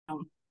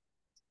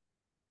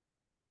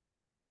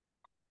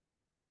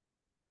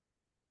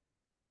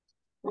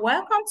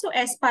Welcome to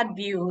Expert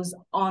Views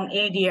on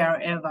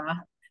ADR Ever,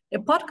 a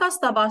podcast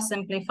about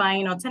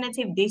simplifying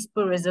alternative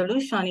dispute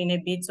resolution in a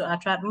bid to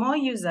attract more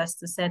users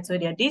to settle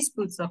their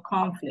disputes or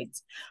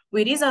conflicts.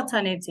 With these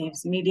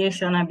alternatives,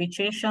 mediation,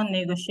 arbitration,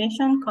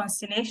 negotiation,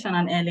 conciliation,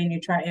 and early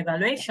neutral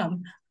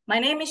evaluation. My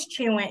name is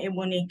Chinwe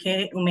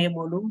Ebunike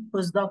Umebolu,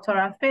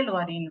 postdoctoral fellow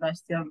at the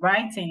University of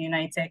Brighton,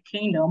 United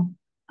Kingdom,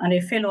 and a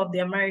fellow of the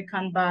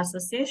American Bar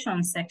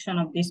Association section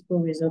of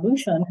dispute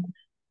resolution.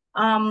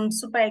 I'm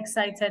super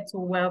excited to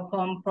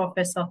welcome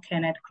Professor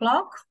Kenneth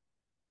Clark,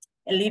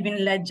 a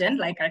living legend,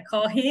 like I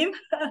call him,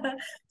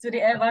 to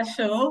the EVER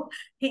Show.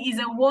 He is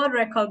a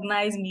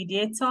world-recognized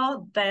mediator,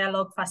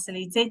 dialogue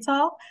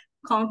facilitator,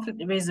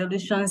 conflict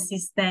resolution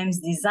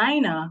systems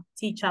designer,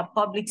 teacher,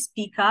 public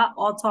speaker,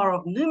 author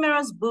of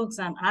numerous books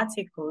and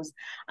articles,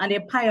 and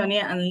a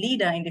pioneer and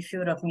leader in the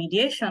field of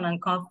mediation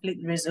and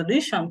conflict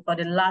resolution for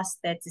the last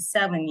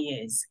 37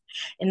 years.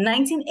 In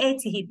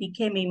 1980, he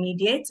became a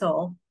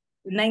mediator.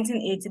 In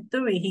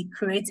 1983, he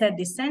created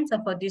the Center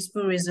for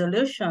Dispute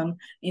Resolution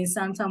in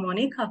Santa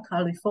Monica,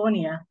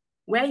 California,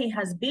 where he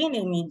has been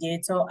a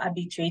mediator,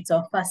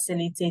 arbitrator,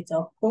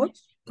 facilitator, coach,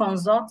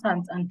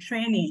 consultant, and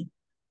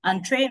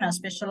trainer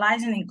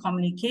specializing in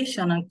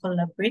communication and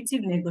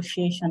collaborative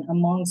negotiation,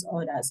 amongst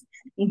others.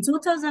 In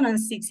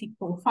 2006, he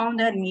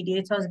co-founded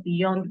Mediators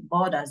Beyond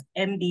Borders,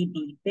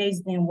 MBB,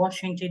 based in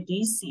Washington,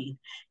 D.C.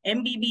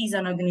 MBB is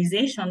an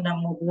organization that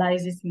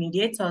mobilizes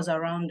mediators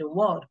around the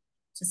world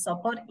to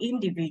support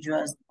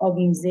individuals,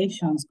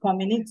 organizations,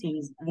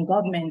 communities, and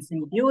governments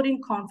in building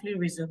conflict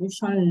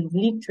resolution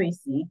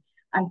literacy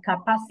and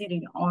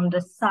capacity in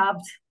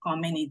underserved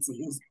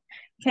communities.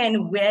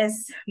 Ken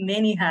wears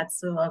many hats,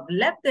 so I've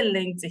left the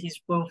link to his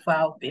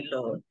profile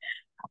below.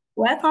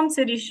 Welcome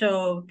to the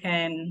show,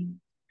 Ken.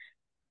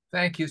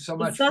 Thank you so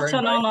much. It's such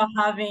an honor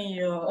having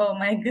you. Oh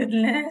my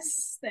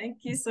goodness.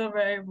 Thank you so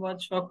very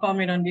much for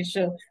coming on the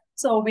show.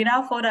 So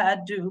without further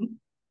ado,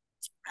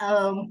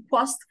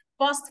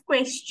 First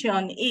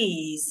question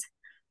is,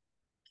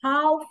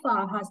 how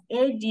far has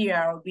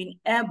ADR been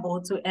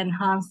able to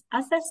enhance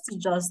access to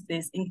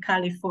justice in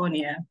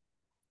California?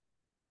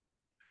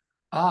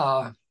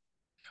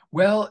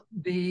 Well,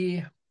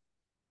 it's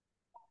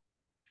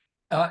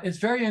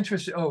very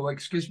interesting. Oh,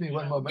 excuse me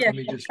one moment. Yeah, let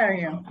me just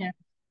carry on. Yeah.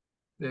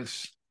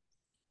 This.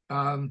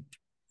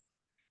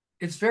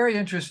 It's very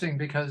interesting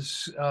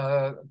because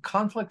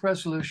conflict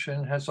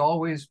resolution has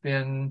always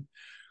been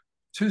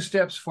 2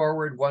 steps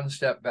forward, 1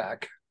 step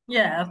back.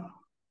 Yeah.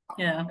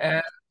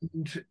 And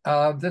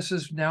this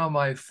is now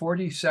my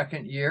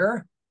 42nd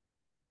year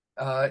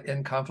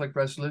in conflict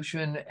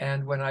resolution.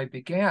 And when I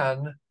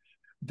began,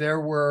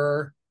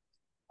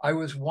 I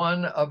was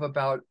one of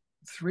about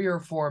 3 or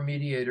 4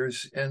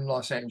 mediators in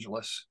Los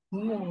Angeles,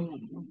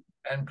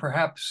 and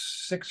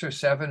perhaps 6 or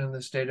 7 in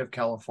the state of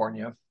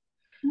California.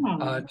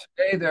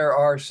 Today, there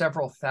are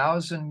several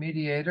thousand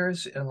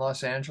mediators in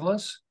Los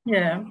Angeles.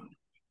 Yeah.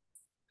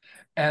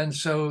 And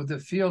so the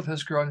field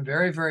has grown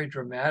very, very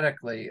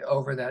dramatically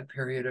over that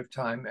period of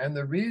time. And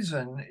the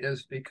reason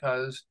is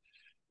because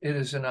it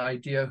is an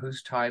idea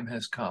whose time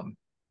has come.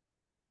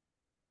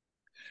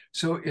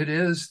 So it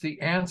is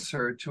the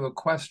answer to a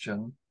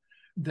question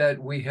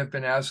that we have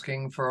been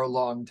asking for a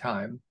long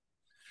time.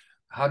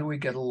 How do we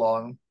get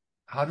along?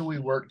 How do we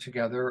work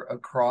together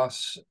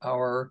across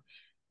our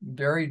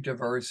very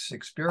diverse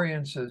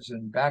experiences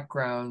and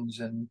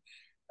backgrounds and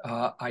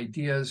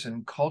ideas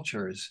and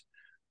cultures?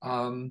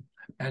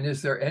 And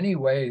is there any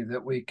way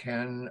that we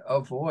can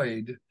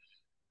avoid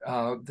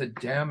the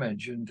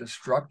damage and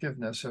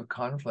destructiveness of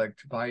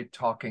conflict by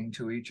talking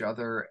to each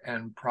other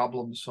and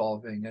problem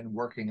solving and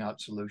working out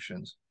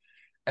solutions?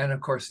 And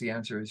of course, the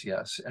answer is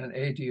yes. And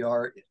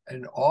ADR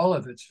in all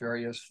of its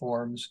various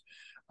forms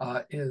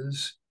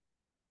is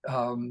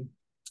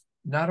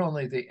not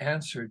only the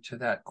answer to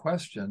that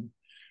question,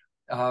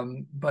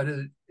 but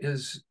it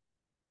is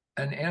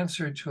an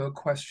answer to a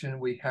question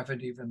we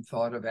haven't even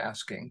thought of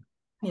asking.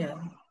 Yeah.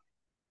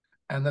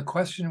 And the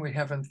question we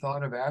haven't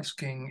thought of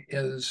asking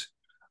is,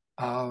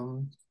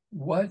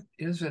 what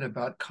is it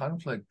about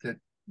conflict that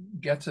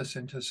gets us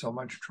into so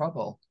much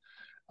trouble?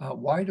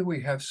 Why do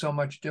we have so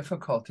much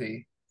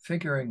difficulty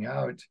figuring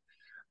out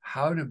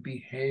how to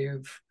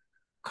behave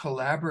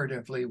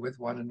collaboratively with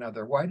one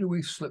another? Why do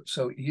we slip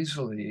so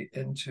easily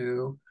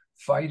into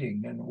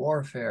fighting and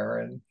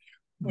warfare and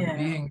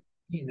being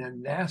mean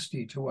and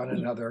nasty to one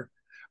another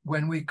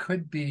when we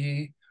could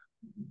be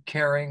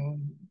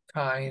caring,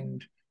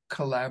 kind,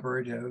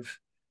 collaborative,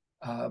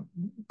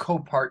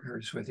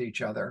 co-partners with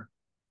each other?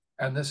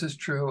 And this is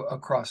true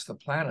across the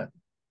planet.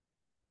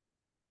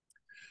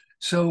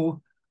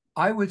 So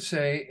I would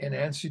say, in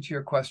answer to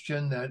your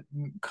question, that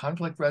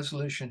conflict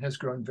resolution has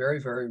grown very,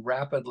 very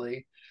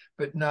rapidly,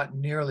 but not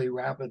nearly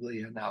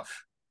rapidly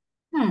enough.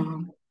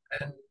 And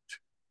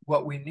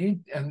what we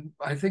need, and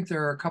I think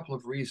there are a couple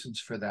of reasons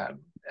for that.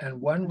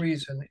 And one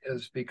reason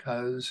is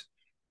because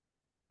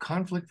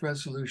conflict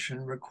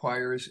resolution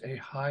requires a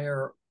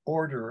higher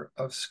order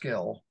of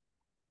skill.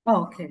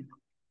 Okay.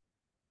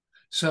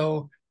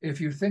 So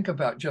if you think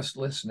about just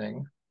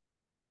listening,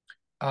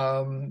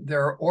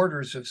 there are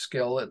orders of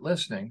skill at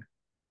listening.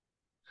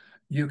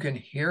 You can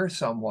hear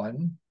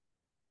someone,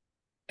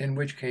 in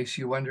which case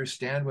you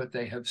understand what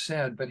they have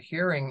said, but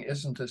hearing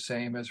isn't the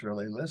same as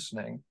really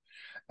listening.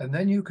 And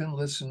then you can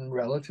listen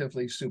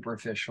relatively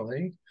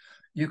superficially.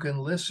 You can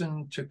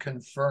listen to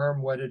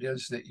confirm what it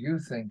is that you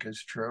think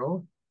is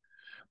true.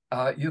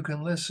 You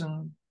can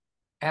listen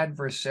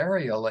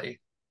adversarially,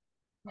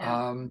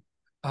 and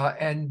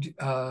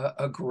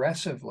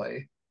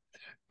aggressively.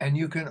 And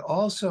you can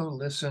also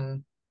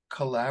listen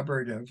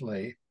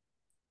collaboratively.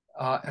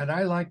 And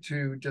I like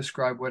to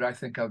describe what I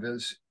think of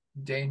as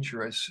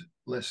dangerous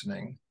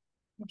listening.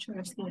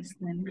 Dangerous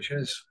listening. Which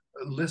is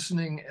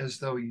listening as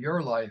though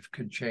your life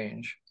could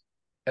change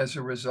as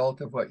a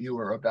result of what you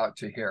are about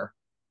to hear.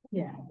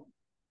 Yeah.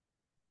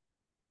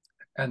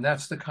 And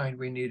that's the kind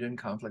we need in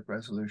conflict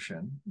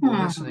resolution. The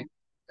listening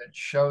that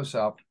shows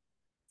up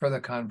for the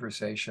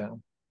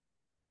conversation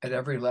at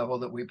every level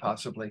that we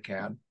possibly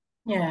can.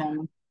 Yeah.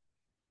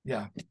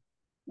 Yeah.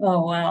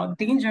 Oh, wow.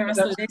 Dangerous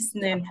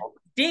listening.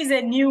 This is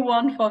a new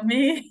one for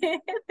me.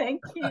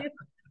 Thank you.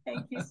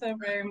 Thank you so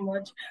very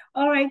much.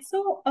 All right.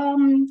 So,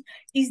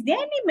 is there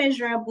any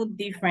measurable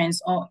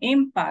difference or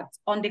impact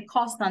on the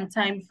cost and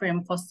time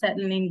frame for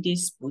settling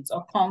disputes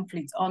or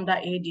conflicts under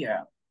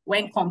ADR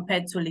when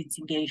compared to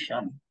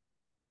litigation?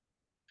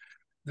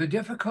 The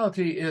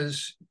difficulty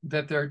is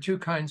that there are two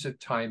kinds of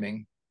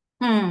timing.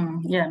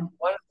 Yeah.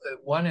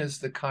 One is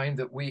the kind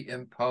that we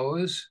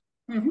impose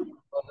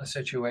on the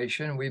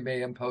situation. We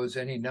may impose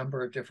any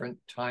number of different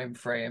time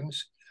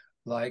frames,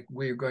 like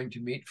we're going to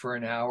meet for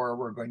an hour,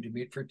 we're going to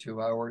meet for 2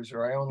 hours,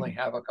 or I only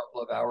have a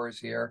couple of hours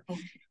here.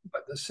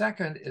 But the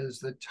second is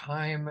the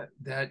time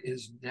that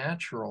is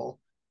natural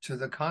to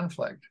the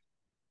conflict.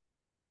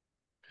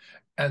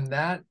 And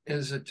that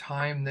is a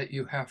time that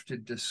you have to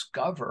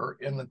discover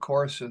in the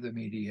course of the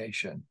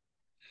mediation.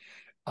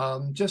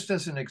 Just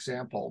as an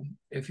example,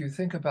 if you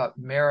think about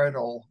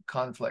marital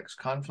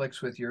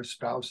conflicts with your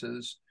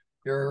spouses,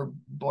 your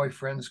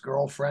boyfriends,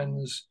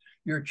 girlfriends,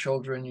 your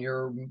children,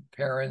 your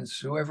parents,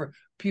 whoever,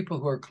 people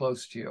who are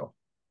close to you.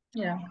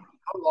 Yeah.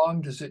 How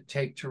long does it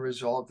take to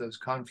resolve those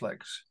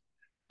conflicts?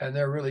 And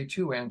there are really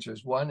two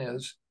answers. One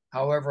is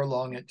however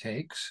long it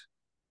takes.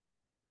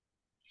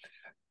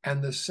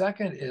 And the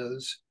second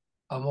is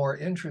a more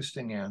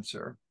interesting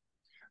answer,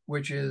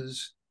 which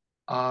is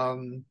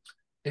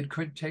it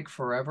could take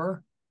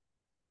forever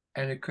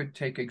and it could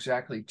take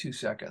exactly 2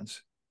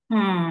 seconds.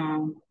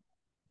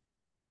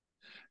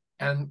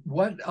 And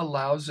what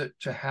allows it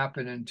to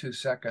happen in 2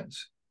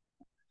 seconds?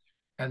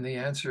 And the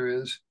answer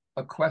is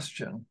a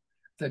question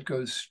that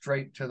goes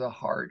straight to the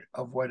heart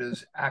of what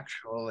is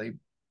actually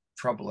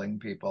troubling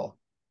people.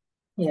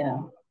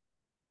 Yeah.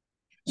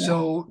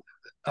 So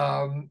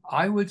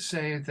I would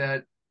say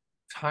that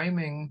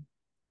timing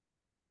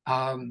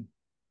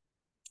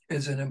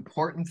is an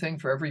important thing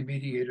for every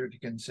mediator to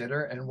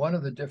consider. And one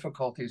of the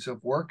difficulties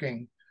of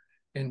working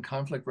in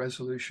conflict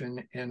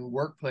resolution in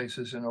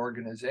workplaces and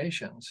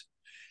organizations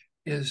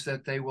is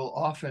that they will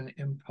often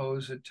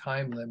impose a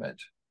time limit,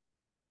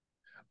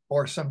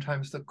 or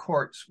sometimes the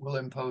courts will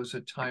impose a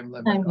time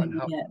limit on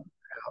how.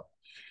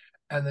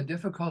 And the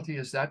difficulty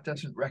is that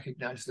doesn't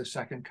recognize the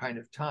second kind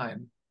of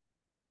time.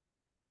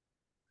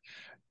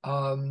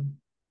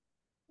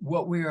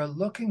 What we are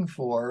looking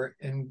for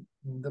in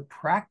the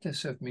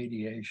practice of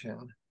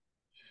mediation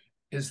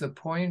is the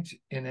point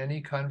in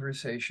any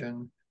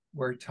conversation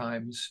where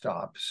time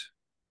stops.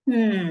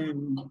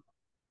 And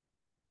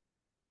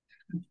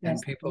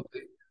people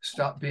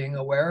stop being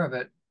aware of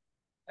it,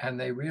 and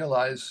they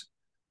realize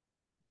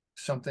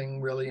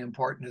something really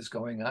important is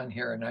going on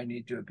here, and I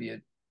need to be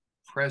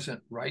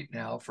present right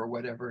now for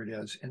whatever it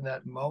is. In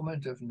that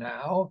moment of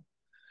now,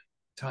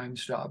 time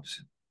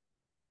stops.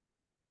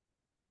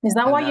 Is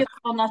that what you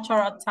call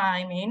natural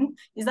timing?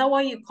 Is that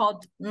what you call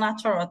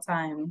natural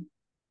time?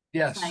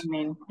 Yes.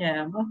 Timing.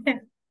 Yeah. Okay.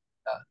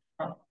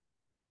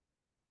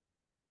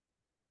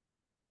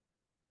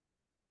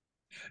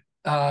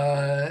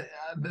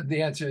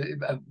 The answer,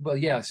 well,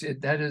 yes,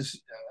 that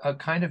is a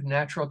kind of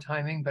natural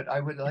timing, but I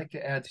would like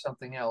to add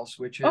something else,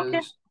 which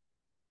is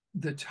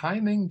the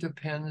timing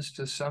depends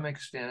to some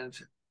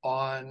extent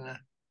on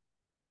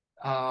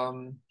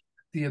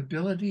the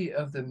ability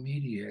of the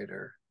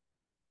mediator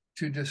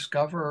to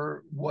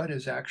discover what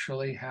is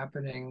actually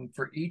happening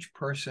for each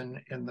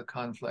person in the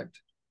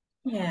conflict.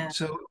 Yeah.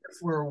 So if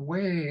we're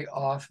way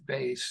off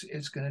base,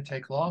 it's going to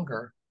take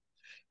longer.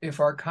 If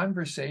our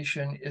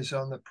conversation is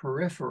on the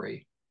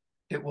periphery,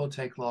 it will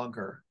take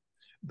longer.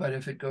 But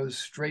if it goes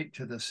straight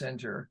to the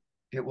center,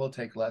 it will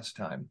take less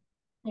time.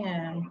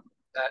 Yeah.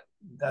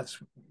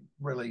 That's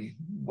really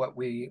what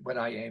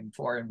I aim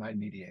for in my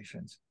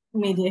mediations.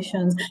 And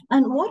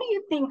what do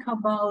you think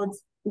about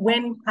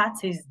when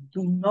parties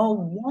do not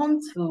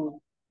want to,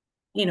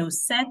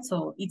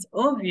 settle? It's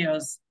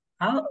obvious.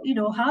 How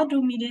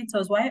do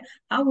mediators,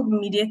 how would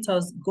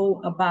mediators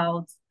go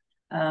about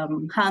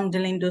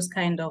handling those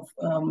kind of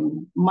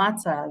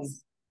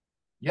matters?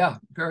 Yeah,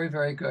 very,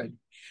 very good.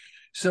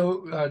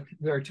 So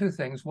there are two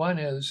things. One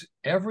is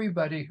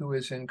everybody who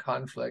is in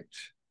conflict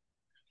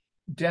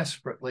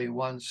desperately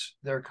wants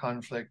their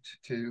conflict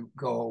to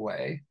go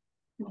away.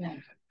 Yeah.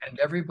 And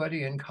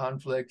everybody in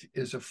conflict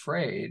is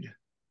afraid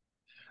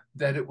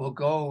that it will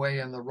go away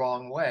in the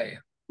wrong way.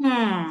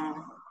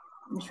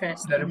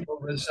 Interesting. That it will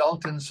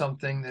result in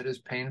something that is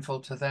painful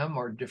to them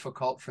or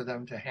difficult for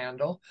them to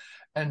handle.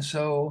 And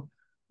so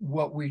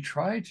what we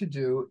try to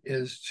do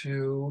is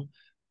to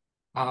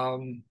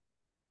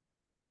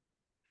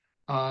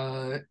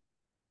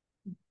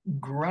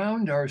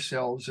ground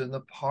ourselves in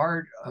the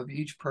part of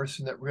each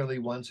person that really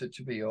wants it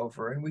to be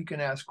over. And we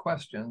can ask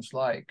questions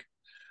like,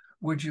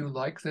 would you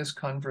like this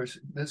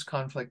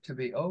conflict to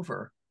be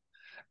over?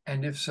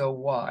 And if so,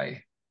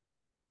 why?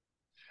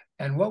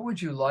 And what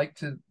would you like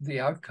the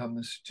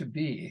outcomes to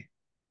be?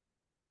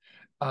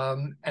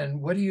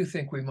 And what do you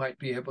think we might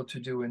be able to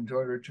do in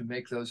order to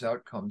make those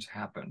outcomes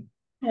happen?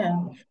 Yeah.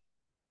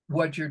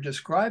 What you're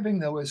describing,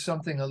 though, is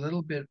something a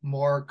little bit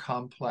more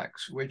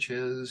complex, which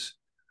is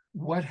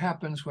what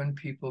happens when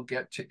people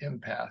get to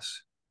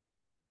impasse,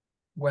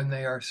 when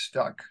they are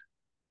stuck.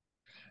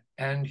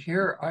 And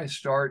here I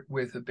start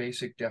with a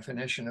basic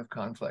definition of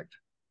conflict,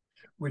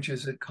 which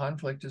is that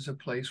conflict is a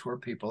place where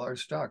people are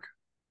stuck.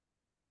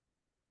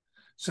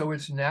 So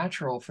it's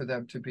natural for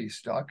them to be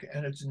stuck,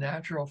 and it's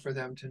natural for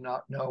them to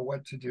not know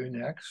what to do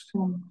next,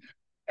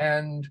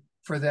 and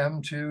for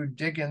them to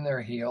dig in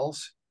their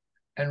heels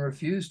and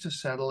refuse to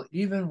settle,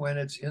 even when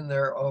it's in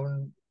their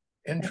own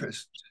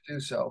interest to do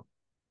so.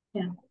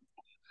 Yeah.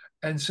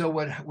 And so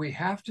what we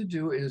have to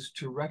do is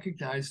to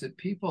recognize that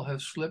people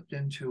have slipped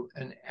into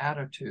an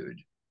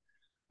attitude,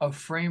 a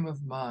frame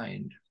of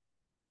mind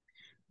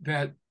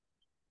that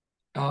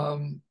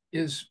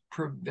is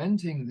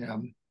preventing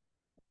them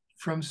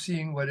from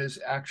seeing what is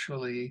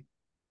actually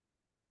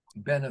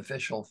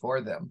beneficial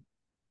for them.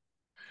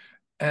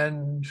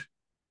 And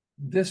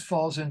this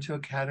falls into a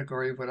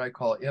category of what I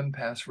call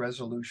impasse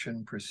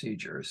resolution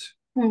procedures.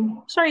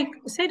 Sorry,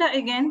 say that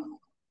again.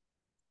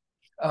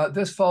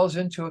 This falls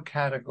into a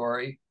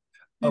category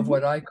of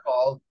what I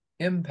call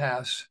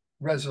impasse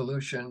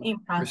resolution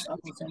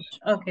procedures.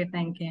 Okay,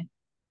 thank you.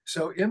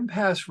 So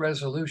impasse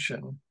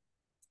resolution,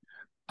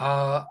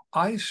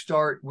 I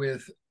start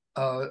with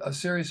a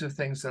series of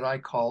things that I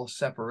call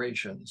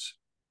separations.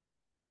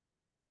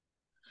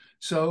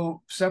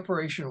 So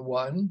separation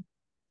one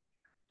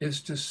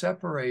is to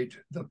separate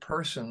the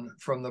person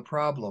from the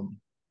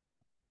problem.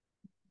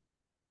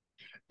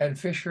 And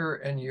Fisher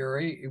and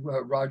Ury,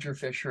 Roger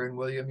Fisher and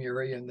William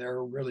Ury, in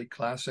their really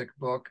classic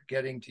book,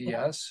 Getting to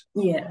Yes,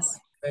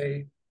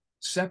 they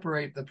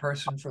separate the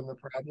person from the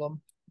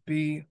problem,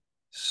 be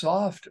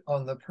soft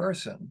on the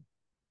person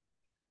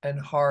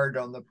and hard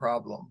on the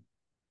problem.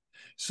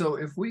 So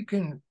if we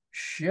can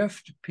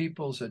shift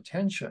people's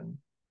attention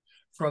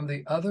from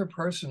the other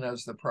person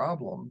as the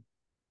problem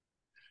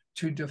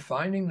to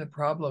defining the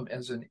problem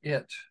as an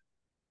it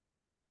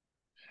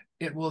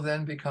will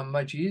then become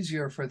much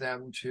easier for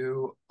them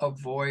to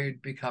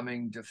avoid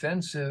becoming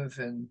defensive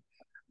and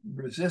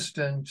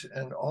resistant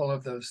and all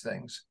of those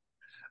things.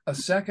 A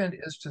second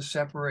is to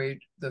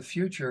separate the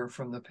future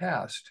from the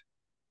past.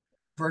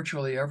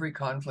 Virtually every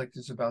conflict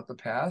is about the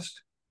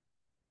past.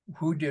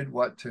 Who did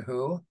what to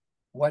who?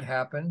 What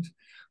happened?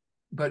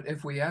 But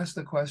if we ask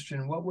the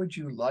question, what would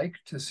you like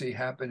to see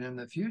happen in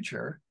the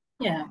future?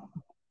 Yeah.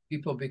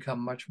 People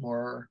become much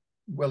more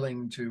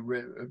willing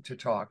to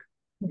talk.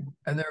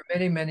 And there are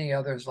many, many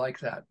others like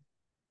that.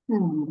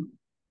 All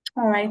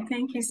right.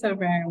 Thank you so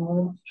very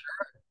much.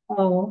 Sure.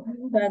 Oh,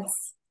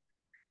 that's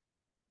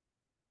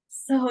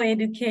so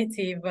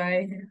educative.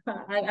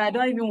 I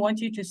don't even want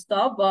you to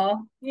stop, but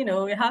you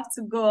know, we have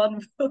to go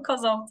on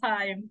because of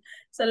time.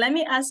 So let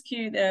me ask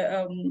you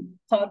the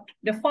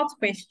fourth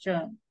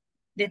question.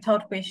 The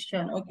third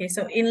question. Okay,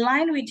 so in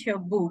line with your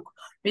book,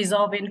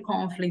 Resolving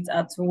Conflict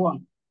at Work,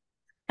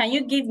 can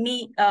you give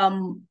me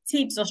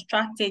tips or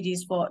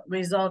strategies for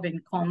resolving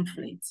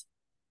conflict?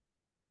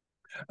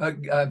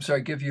 I'm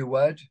sorry, give you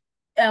what?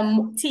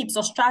 Tips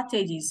or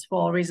strategies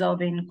for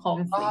resolving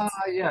conflict.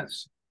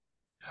 Yes.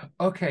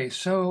 Okay,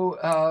 so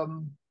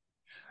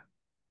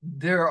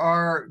there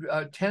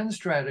are 10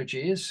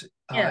 strategies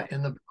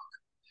in the book,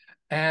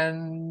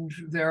 and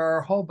there are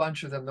a whole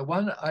bunch of them. The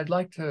one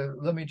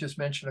let me just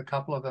mention a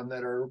couple of them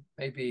that are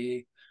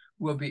maybe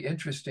will be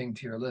interesting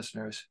to your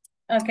listeners.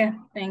 Okay,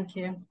 thank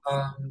you.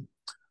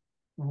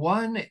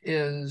 One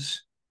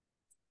is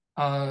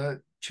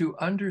to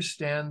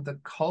understand the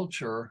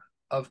culture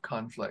of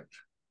conflict.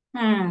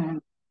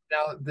 Now,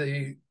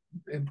 the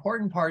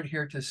important part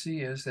here to see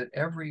is that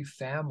every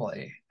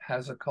family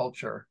has a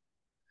culture.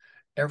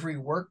 Every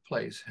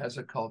workplace has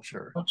a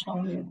culture.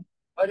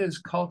 What is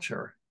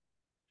culture?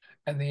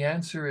 And the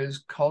answer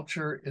is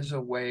culture is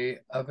a way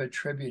of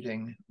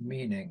attributing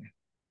meaning.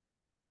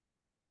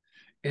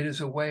 It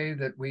is a way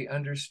that we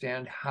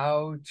understand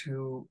how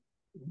to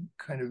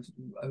kind of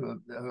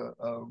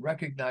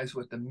recognize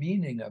what the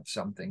meaning of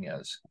something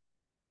is.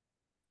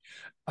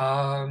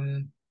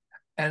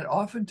 And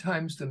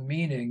oftentimes the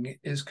meaning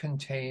is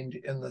contained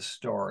in the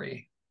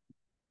story.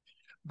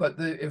 But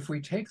if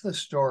we take the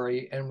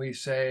story and we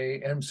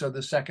say, and so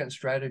the second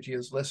strategy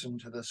is listen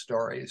to the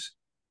stories.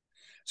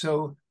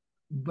 So,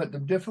 but the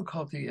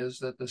difficulty is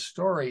that the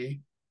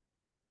story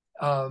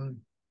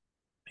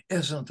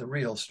isn't the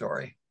real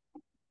story.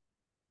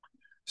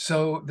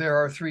 So there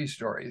are three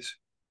stories.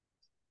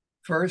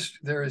 First,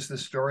 there is the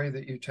story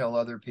that you tell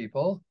other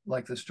people,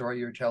 like the story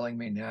you're telling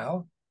me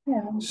now.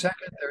 Yeah.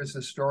 Second, there's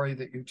the story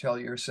that you tell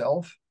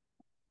yourself.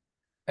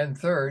 And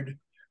third,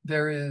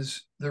 there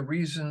is the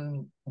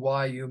reason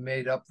why you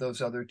made up those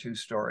other two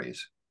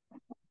stories.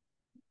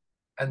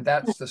 And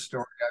that's the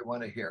story I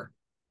want to hear.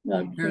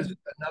 Okay. Here's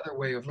another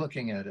way of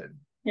looking at it.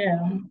 Yeah.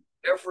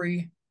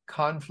 Every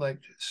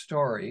conflict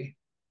story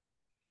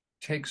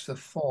takes the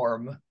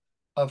form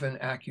of an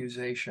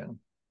accusation.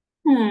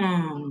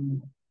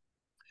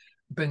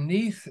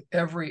 Beneath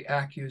every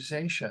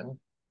accusation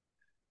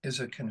is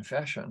a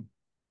confession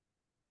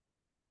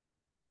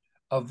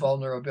of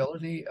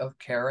vulnerability, of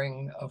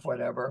caring, of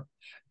whatever.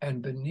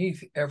 And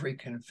beneath every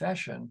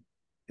confession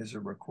is a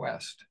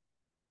request.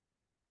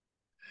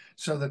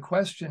 So the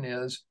question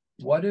is,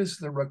 what is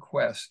the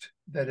request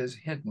that is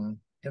hidden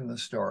in the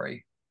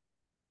story?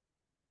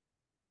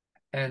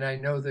 And I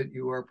know that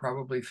you are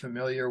probably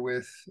familiar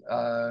with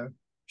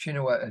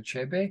Chinua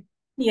Achebe.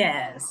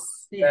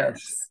 Yes.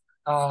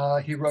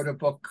 He wrote a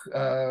book,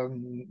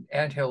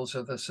 Anthills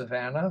of the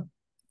Savannah,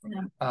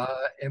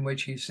 in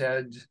which he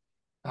said,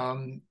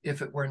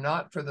 if it were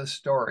not for the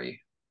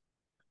story,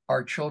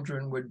 our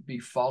children would be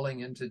falling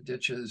into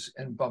ditches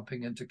and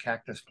bumping into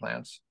cactus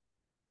plants.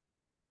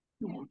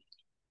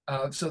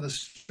 So the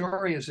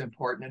story is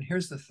important. And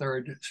here's the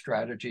third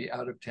strategy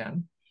out of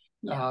 10,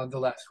 the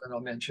last one I'll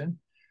mention.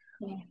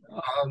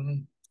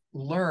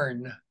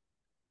 Learn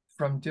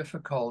from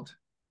difficult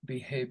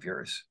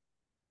behaviors.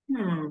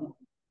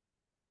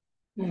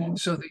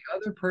 So the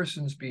other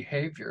person's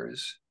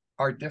behaviors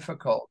are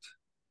difficult,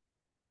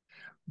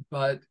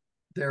 but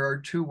there are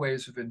two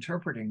ways of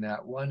interpreting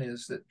that. One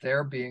is that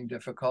they're being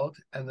difficult,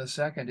 and the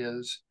second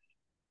is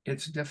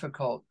it's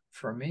difficult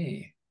for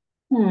me.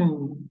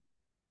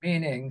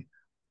 Meaning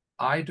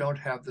I don't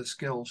have the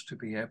skills to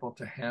be able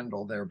to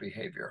handle their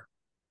behavior.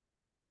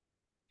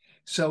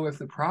 So if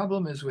the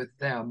problem is with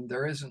them,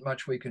 there isn't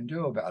much we can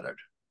do about it,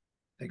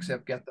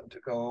 except get them to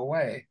go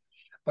away.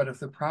 But if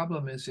the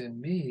problem is in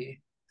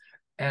me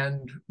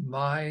and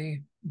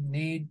my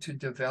need to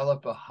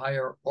develop a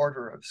higher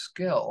order of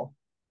skill,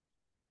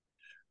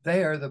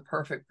 they are the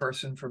perfect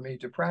person for me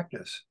to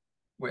practice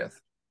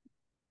with.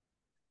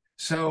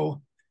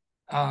 So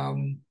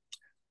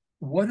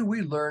what do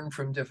we learn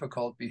from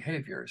difficult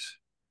behaviors?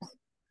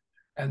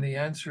 And the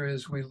answer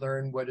is we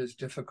learn what is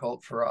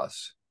difficult for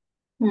us.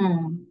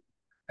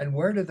 And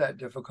where did that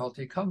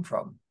difficulty come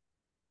from?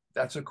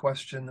 That's a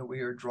question that we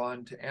are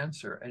drawn to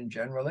answer. And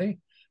generally,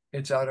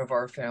 it's out of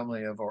our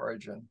family of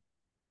origin.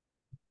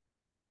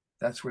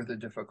 That's where the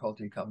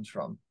difficulty comes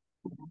from.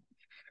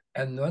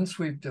 And once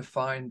we've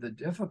defined the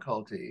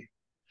difficulty,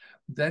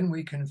 then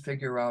we can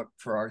figure out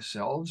for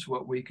ourselves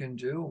what we can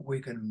do.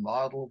 We can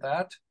model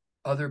that.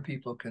 Other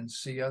people can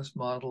see us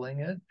modeling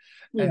it,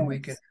 and we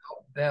can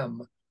help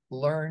them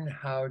learn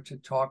how to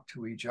talk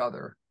to each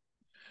other.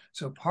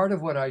 So part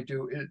of what I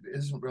do, it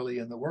isn't really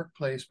in the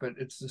workplace, but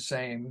it's the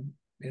same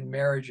in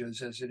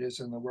marriages as it is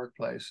in the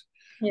workplace,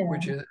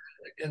 which is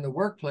in the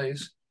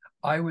workplace,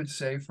 I would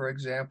say, for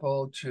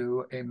example,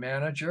 to a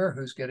manager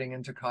who's getting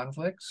into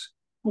conflicts,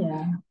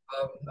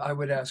 I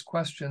would ask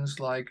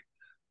questions like,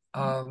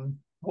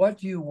 what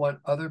do you want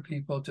other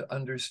people to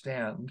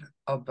understand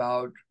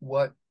about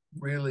what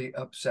really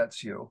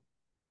upsets you?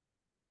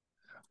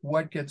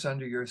 What gets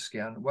under your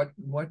skin?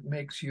 What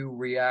makes you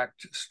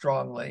react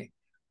strongly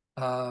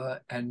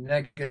and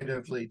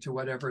negatively to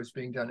whatever is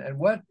being done? And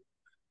what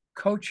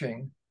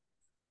coaching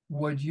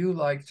would you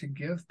like to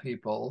give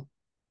people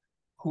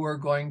who are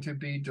going to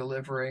be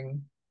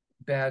delivering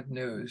bad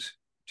news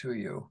to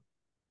you?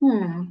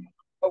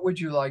 What would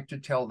you like to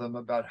tell them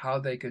about how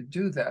they could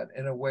do that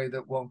in a way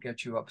that won't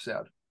get you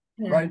upset,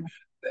 right?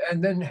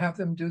 And then have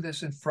them do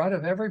this in front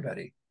of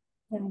everybody.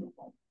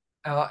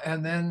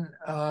 And then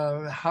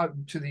how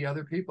to the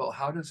other people,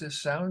 how does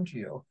this sound to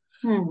you?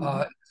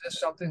 Is this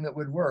something that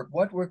would work?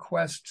 What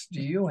requests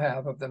do you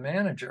have of the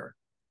manager?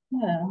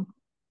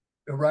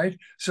 Right?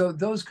 So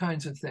those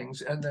kinds of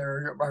things. And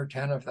there are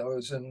 10 of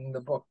those. And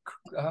the book,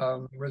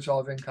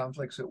 Resolving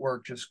Conflicts at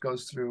Work, just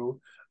goes through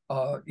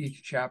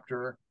each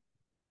chapter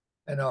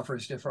and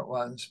offers different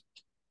ones.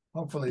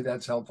 Hopefully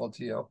that's helpful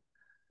to you.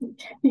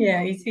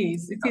 Yeah, it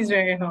is. It is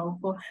very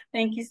helpful.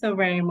 Thank you so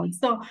very much.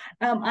 So,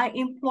 are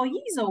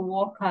employees or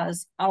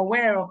workers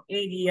aware of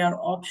ADR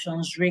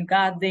options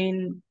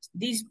regarding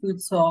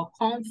disputes or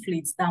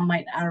conflicts that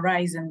might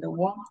arise in the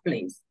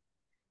workplace,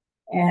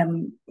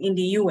 in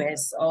the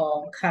US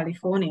or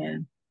California?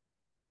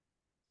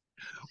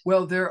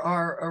 Well, there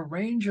are a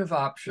range of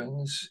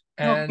options,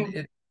 and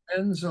it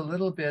depends a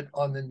little bit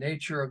on the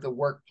nature of the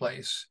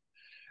workplace.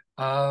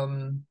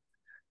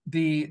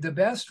 The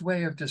best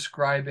way of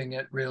describing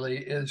it really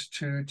is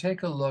to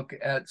take a look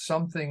at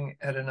something,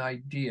 at an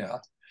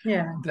idea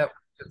that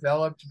was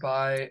developed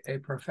by a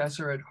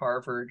professor at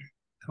Harvard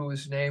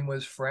whose name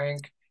was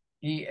Frank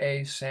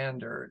E.A.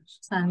 Sanders.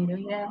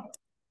 Yeah.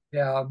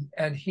 Yeah,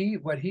 and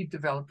what he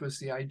developed was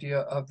the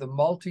idea of the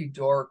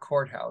multi-door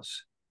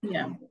courthouse.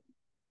 Yeah.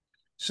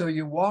 So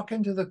you walk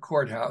into the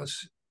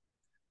courthouse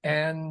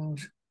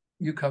and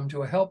you come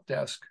to a help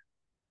desk.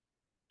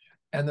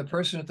 And the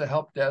person at the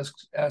help desk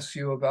asks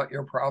you about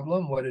your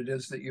problem, what it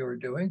is that you are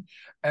doing,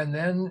 and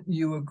then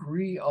you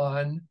agree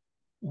on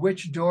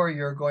which door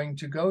you're going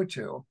to go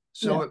to.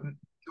 So the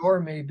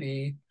door may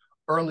be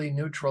early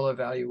neutral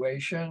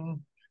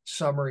evaluation,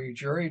 summary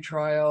jury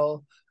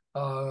trial,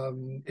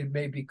 it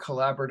may be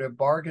collaborative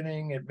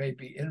bargaining, it may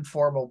be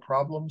informal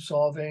problem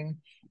solving,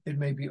 it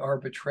may be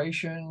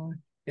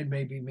arbitration, it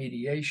may be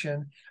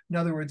mediation. In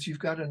other words, you've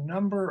got a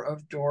number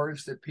of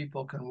doors that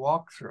people can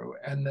walk through,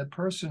 and the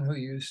person who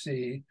you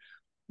see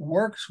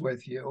works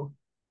with you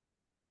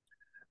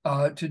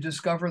to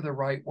discover the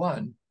right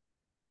one.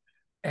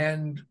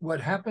 And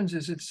what happens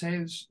is it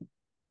saves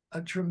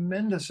a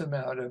tremendous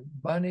amount of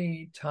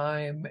money,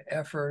 time,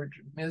 effort,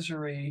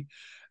 misery,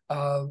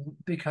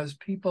 because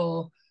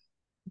people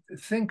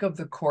think of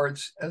the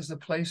courts as the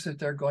place that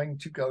they're going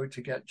to go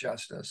to get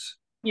justice.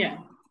 Yeah.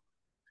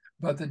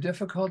 But the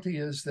difficulty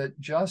is that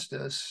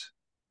justice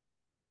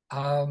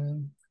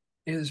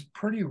is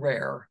pretty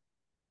rare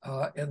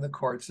in the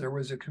courts. There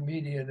was a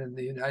comedian in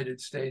the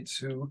United States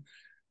who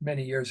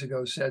many years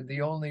ago said,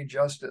 the only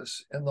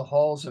justice in the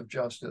halls of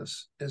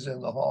justice is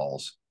in the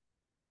halls.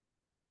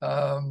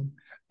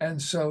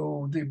 And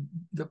so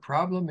the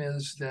problem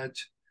is that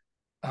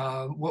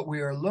what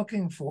we are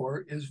looking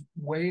for is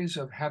ways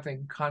of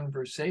having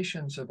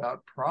conversations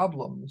about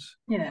problems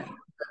Yeah.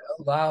 that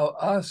allow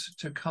us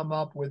to come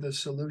up with the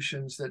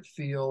solutions that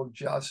feel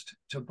just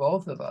to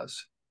both of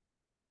us,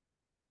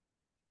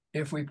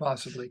 if we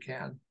possibly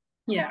can.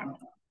 Yeah.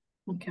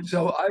 Okay.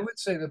 So I would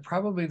say that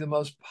probably the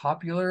most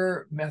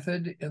popular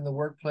method in the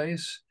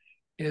workplace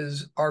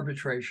is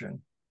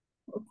arbitration.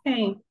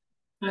 Okay.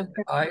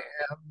 I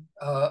am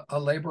a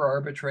labor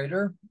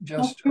arbitrator.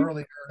 Just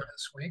earlier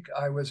this week,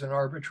 I was an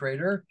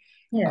arbitrator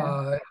in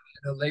a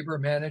labor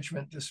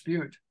management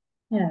dispute.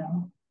 Yeah.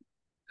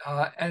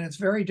 And it's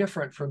very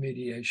different from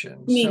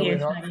mediation. Mediation,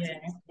 so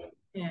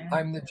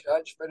I'm the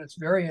judge, but it's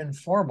very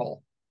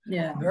informal.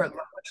 Yeah. Very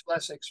much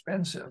less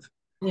expensive.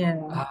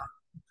 Yeah.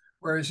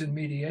 Whereas in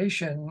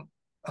mediation,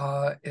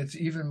 it's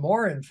even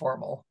more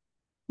informal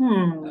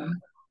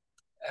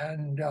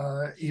and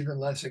even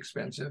less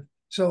expensive.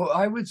 So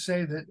I would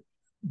say that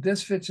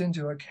this fits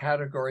into a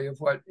category of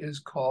what is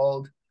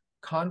called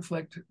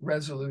conflict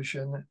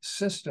resolution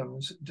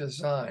systems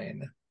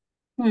design.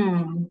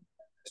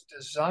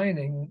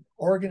 Designing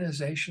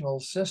organizational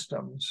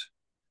systems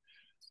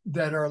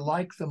that are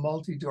like the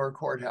multi-door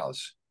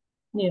courthouse.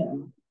 Yeah.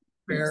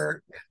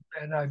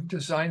 And I've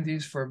designed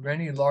these for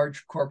many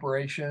large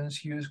corporations,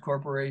 Hughes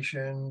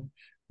Corporation,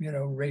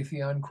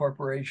 Raytheon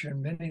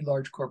Corporation, many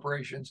large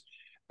corporations.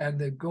 And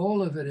the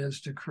goal of it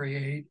is to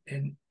create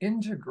an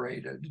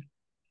integrated,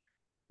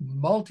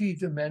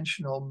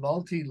 multi-dimensional,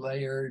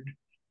 multi-layered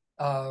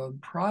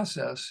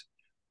process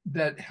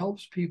that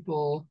helps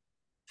people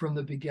from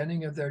the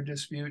beginning of their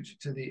dispute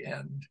to the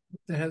end,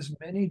 that has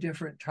many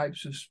different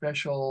types of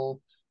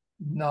special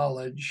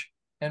knowledge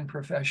and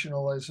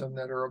professionalism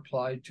that are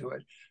applied to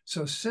it.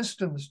 So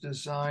systems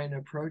design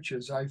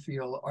approaches, I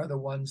feel, are the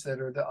ones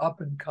that are the up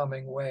and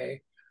coming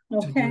way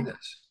to do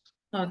this.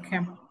 Okay.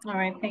 All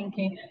right. Thank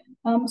you.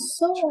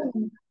 So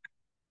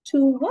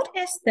to what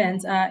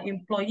extent are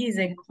employees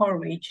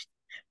encouraged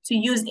to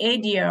use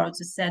ADR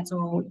to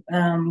settle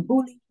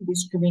bullying,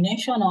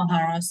 discrimination, or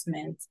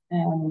harassment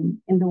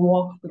in the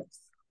workplace?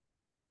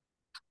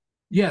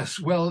 Yes.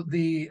 Well,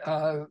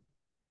 I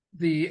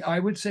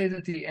would say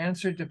that the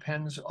answer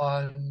depends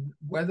on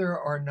whether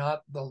or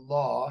not the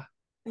law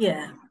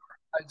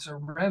provides a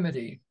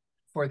remedy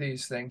for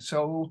these things.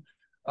 So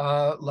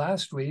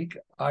last week,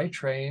 I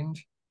trained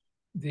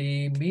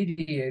the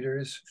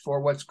mediators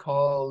for what's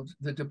called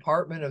the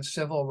Department of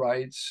Civil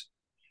Rights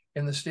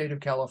in the state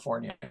of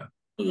California.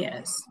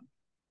 Yes.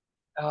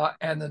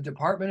 And the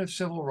Department of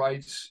Civil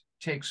Rights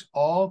takes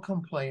all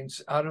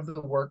complaints out of the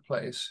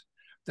workplace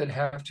that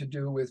have to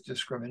do with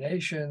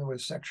discrimination,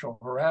 with sexual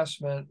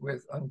harassment,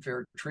 with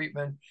unfair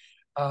treatment,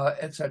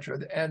 etc.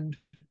 And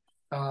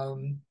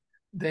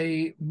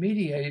they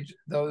mediate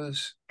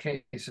those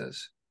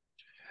cases.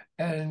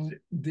 And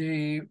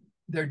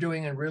they're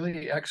doing a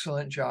really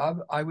excellent job.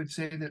 I would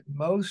say that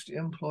most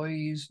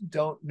employees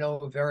don't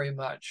know very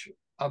much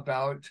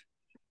about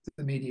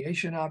the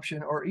mediation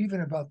option or even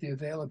about the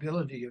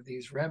availability of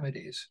these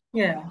remedies.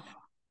 Yeah.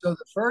 So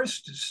the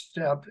first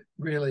step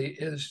really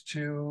is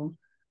to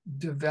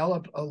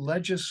develop a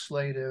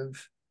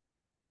legislative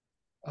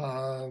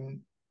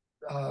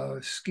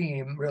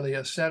scheme, really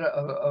a set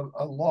of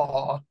a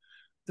law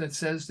that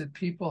says that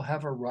people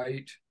have a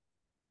right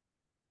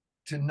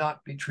to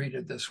not be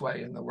treated this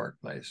way in the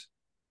workplace.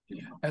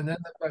 Yeah. And then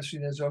the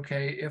question is,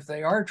 okay, if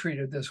they are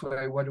treated this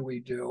way, what do we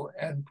do?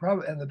 And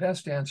the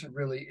best answer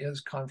really is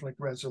conflict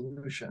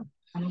resolution.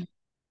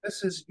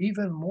 this is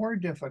even more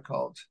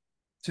difficult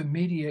to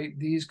mediate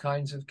these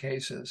kinds of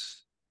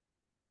cases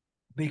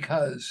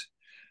because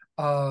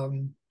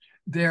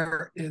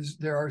there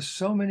are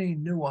so many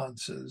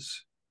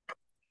nuances.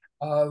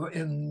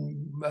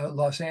 In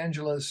Los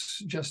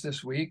Angeles just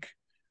this week,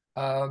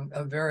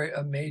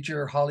 a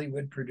major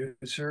Hollywood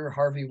producer,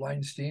 Harvey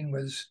Weinstein,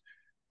 was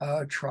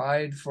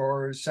tried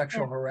for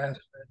sexual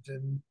harassment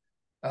and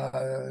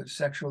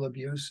sexual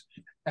abuse,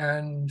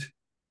 and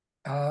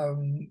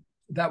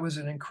that was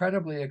an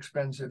incredibly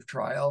expensive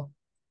trial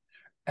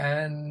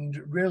and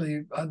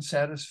really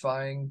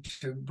unsatisfying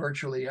to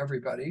virtually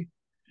everybody.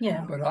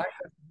 Yeah. But I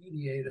have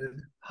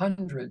mediated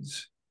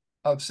hundreds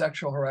of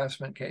sexual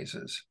harassment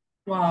cases.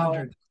 Wow.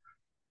 Hundreds.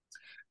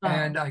 Wow.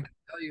 And I can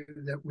tell you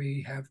that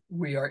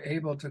we are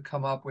able to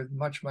come up with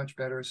much, much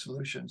better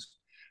solutions.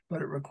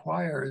 But it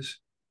requires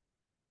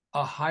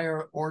a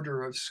higher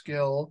order of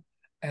skill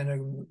and a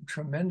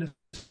tremendous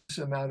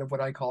amount of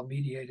what I call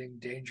mediating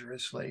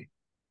dangerously.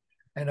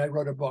 And I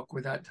wrote a book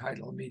with that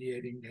title,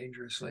 Mediating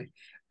Dangerously.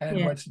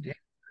 And what's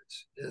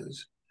dangerous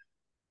is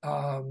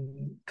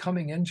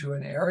coming into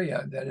an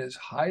area that is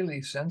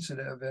highly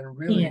sensitive and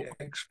really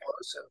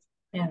explosive,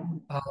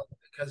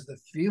 because the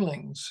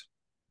feelings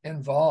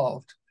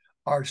involved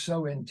are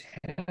so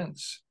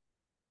intense.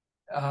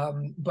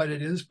 But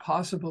it is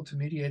possible to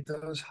mediate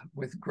those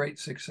with great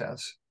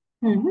success.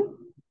 Mm-hmm.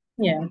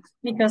 Yeah,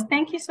 because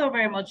thank you so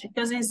very much.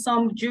 Because in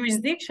some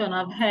jurisdiction,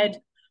 I've heard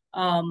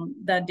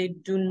that they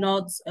do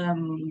not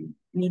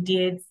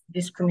mediate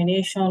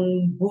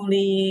discrimination,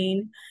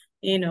 bullying,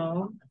 and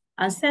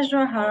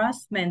sexual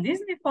harassment. This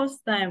is the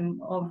first time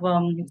of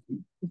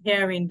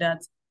hearing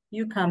that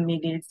you can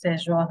mediate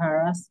sexual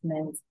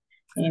harassment.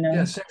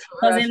 Yeah, sexual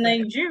because in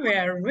harassment.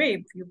 Nigeria,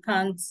 rape you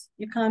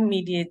can't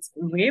mediate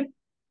rape,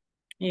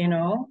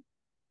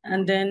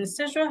 and then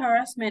sexual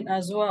harassment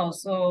as well.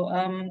 So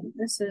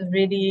this is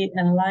really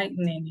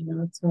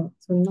enlightening, to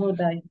know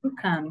that you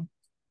can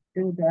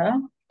do that.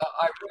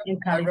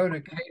 I wrote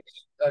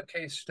a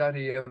case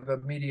study of a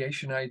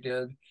mediation I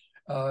did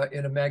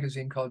in a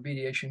magazine called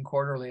Mediation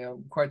Quarterly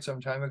quite some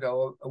time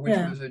ago, which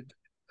was a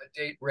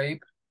date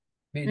rape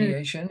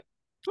mediation.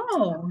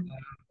 Oh.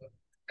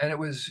 And it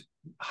was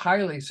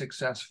highly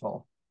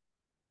successful.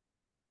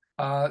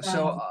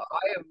 So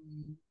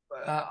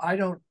I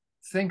don't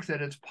think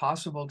that it's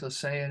possible to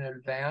say in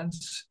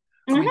advance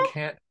we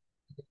can't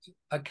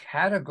a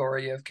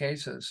category of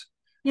cases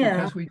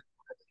because we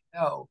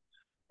don't know.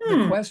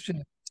 The question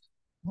is,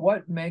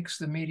 what makes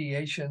the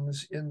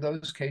mediations in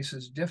those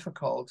cases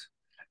difficult,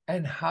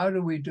 and how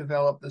do we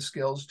develop the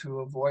skills to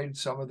avoid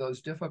some of those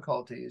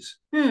difficulties?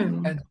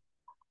 And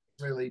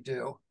really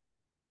do.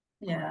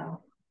 Yeah.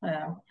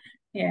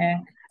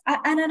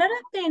 And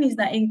another thing is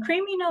that in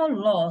criminal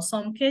law,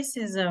 some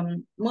cases,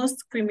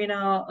 most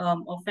criminal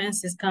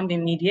offenses can be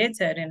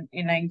mediated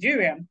in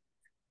Nigeria.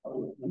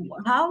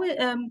 How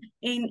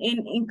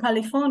in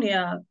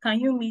California can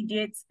you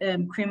mediate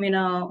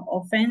criminal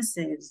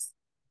offenses?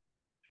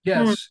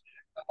 Yes.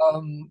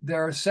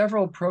 There are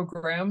several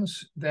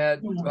programs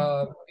that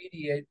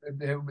mediate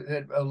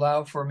that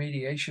allow for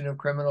mediation of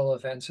criminal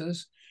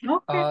offenses.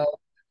 Okay.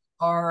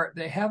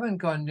 They haven't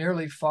gone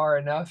nearly far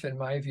enough, in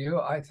my view.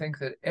 I think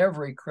that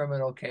every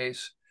criminal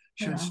case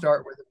should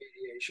start with a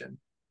mediation.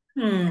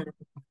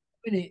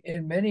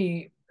 In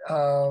many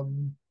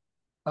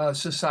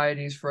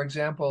societies, for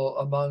example,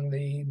 among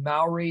the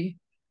Maori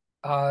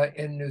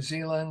in New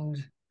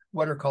Zealand,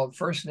 what are called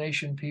First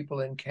Nation people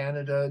in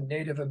Canada,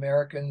 Native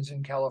Americans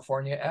in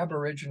California,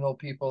 Aboriginal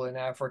people in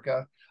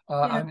Africa,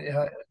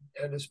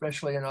 and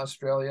especially in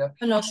Australia.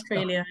 In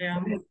Australia,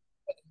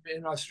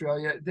 In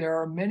Australia, there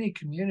are many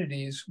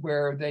communities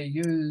where they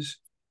use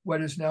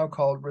what is now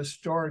called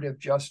restorative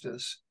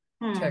justice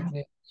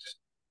techniques,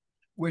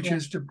 which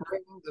is to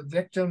bring the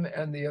victim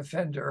and the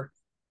offender,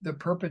 the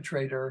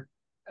perpetrator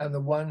and the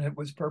one it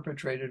was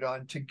perpetrated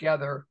on,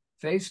 together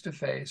face to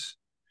face.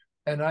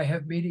 And I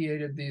have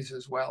mediated these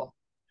as well.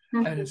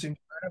 And it's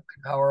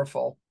incredibly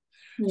powerful.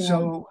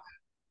 So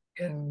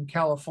in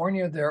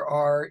California, there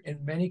are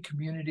in many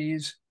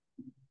communities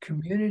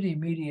community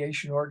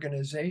mediation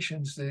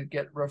organizations that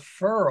get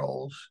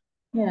referrals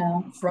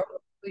from the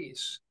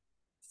police,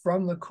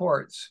 from the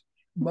courts.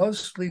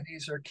 Mostly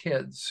these are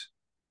kids,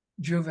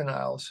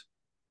 juveniles,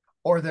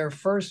 or their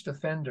first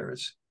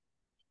offenders.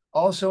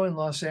 Also in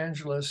Los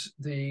Angeles,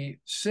 the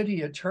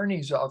city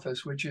attorney's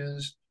office, which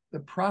is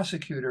the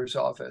prosecutor's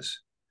office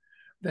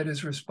that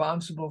is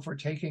responsible for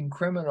taking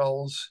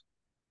criminals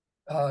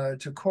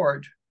to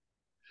court,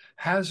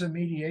 has a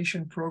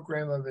mediation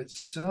program of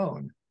its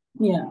own.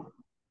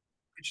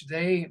 Which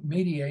they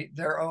mediate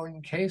their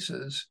own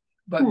cases,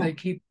 but they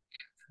keep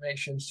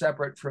information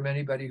separate from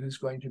anybody who's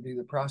going to be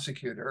the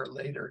prosecutor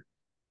later.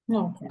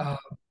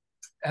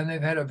 And they've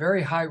had a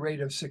very high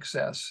rate of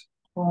success.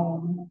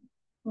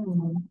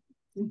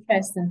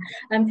 Interesting.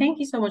 And thank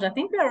you so much. I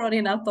think we are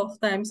running out of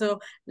time. So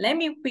let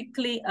me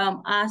quickly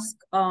ask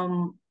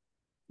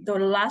the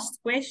last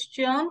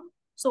question.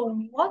 So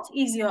what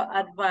is your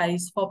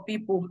advice for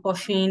people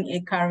pursuing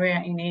a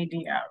career in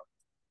ADR?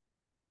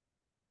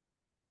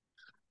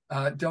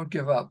 don't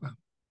give up.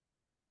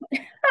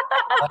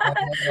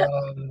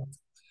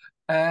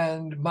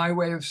 And my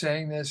way of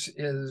saying this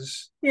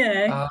is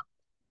Yeah.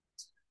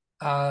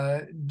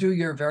 Do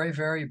your very,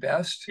 very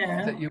best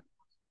Yeah. that you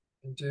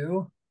can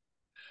do,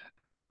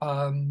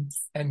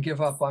 and give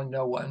up on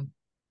no one.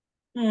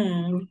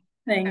 Thank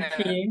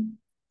And you.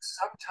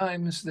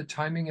 sometimes the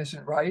timing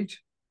isn't right.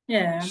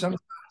 Yeah.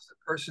 Sometimes the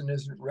person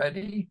isn't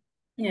ready.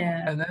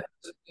 Yeah. And that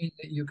doesn't mean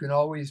that you can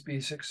always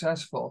be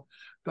successful,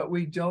 but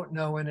we don't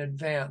know in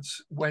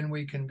advance when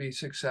we can be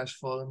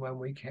successful and when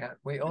we can't.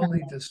 We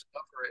only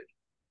discover it.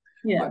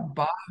 Yeah. But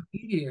by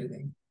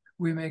mediating,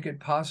 we make it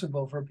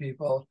possible for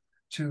people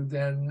to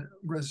then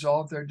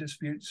resolve their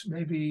disputes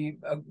maybe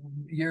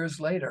years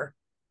later.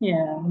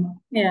 Yeah.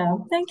 Yeah.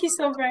 Thank you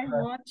so very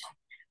much.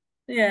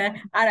 Yeah.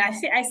 And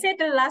I said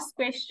the last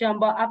question,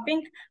 but I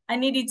think I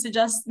needed to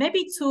just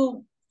maybe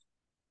two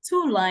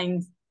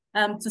lines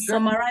to Sure.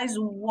 summarize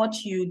what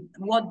you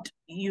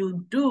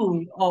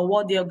do, or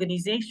what the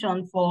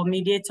Organization for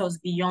Mediators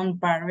Beyond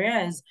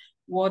Barriers,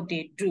 what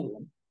they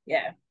do.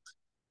 Yeah.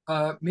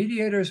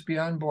 Mediators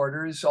Beyond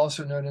Borders,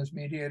 also known as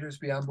Mediators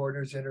Beyond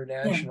Borders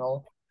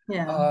International,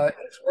 Yeah.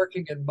 is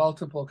working in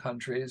multiple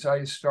countries.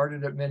 I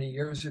started it many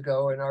years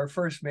ago, and our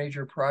first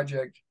major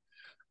project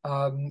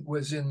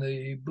was in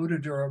the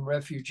Budaduram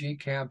refugee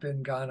camp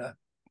in Ghana.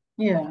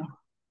 Yeah.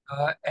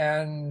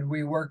 And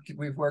we've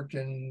worked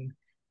in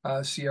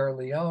Sierra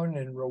Leone,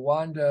 in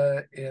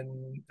Rwanda,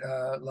 in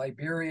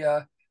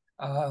Liberia.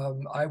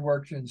 I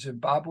worked in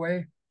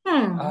Zimbabwe.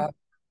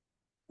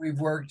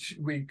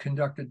 We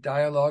conducted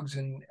dialogues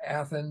in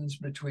Athens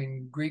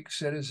between Greek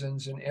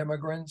citizens and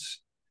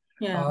immigrants.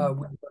 Yeah. We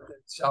worked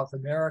in South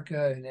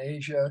America and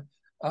Asia.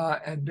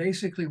 And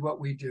basically what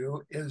we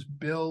do is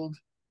build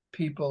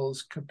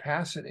people's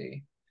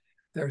capacity,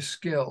 their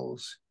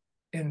skills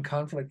in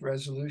conflict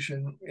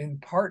resolution in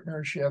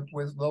partnership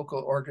with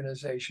local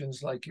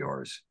organizations like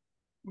yours.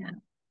 Yeah.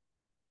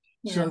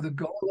 So the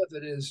goal of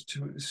it is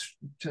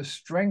to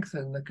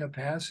strengthen the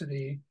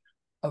capacity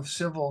of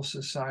civil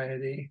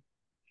society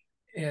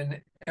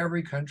in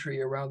every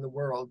country around the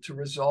world to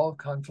resolve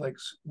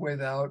conflicts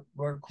without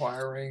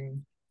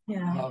requiring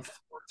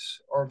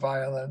force or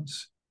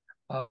violence,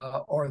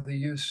 or the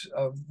use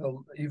of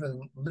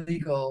even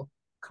legal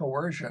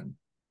coercion,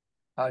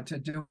 to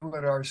do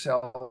it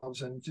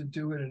ourselves and to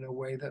do it in a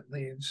way that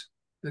leaves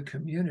the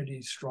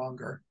community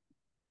stronger.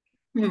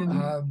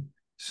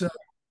 So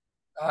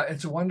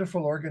it's a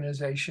wonderful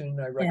organization.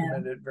 I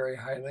recommend it very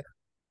highly.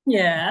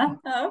 Yeah.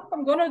 Oh,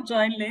 I'm gonna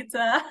join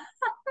later.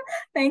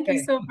 Thank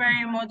you so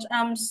very much.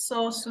 I'm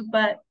so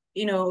super,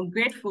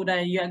 grateful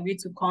that you agreed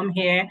to come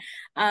here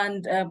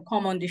and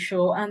come on the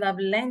show. And I've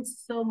learned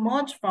so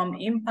much, from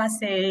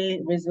impasse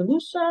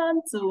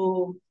resolution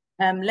to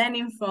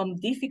learning from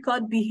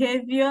difficult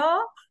behavior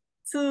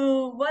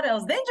to what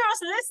else?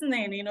 Dangerous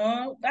listening.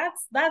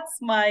 That's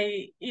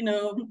my,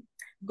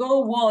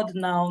 go word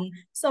now.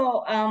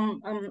 So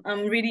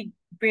I'm really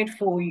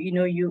grateful,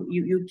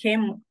 you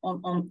came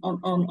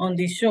on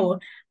the show,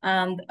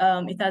 and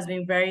it has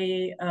been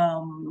very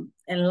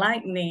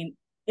enlightening,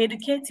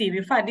 educative.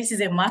 In fact, this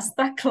is a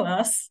master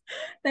class.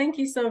 Thank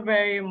you so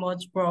very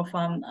much, Prof.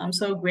 I'm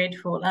so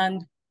grateful,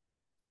 and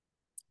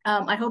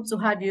I hope to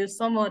have you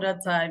some other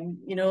time,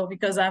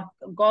 because I've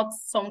got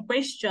some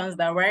questions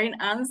that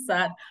weren't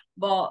answered.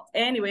 But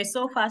anyway,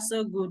 so far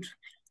so good.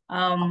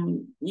 I've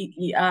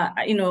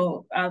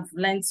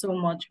learned so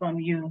much from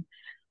you.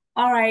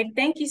 All right,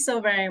 thank you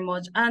so very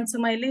much. And to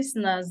my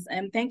listeners,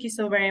 thank you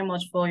so very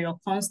much for your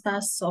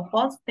constant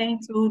support.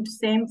 Thank you at the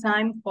same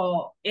time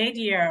for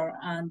ADR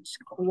and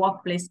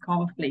workplace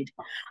conflict.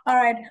 All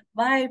right,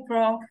 bye,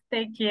 Prof.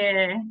 Take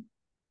care.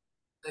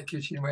 Thank you, Chinwe.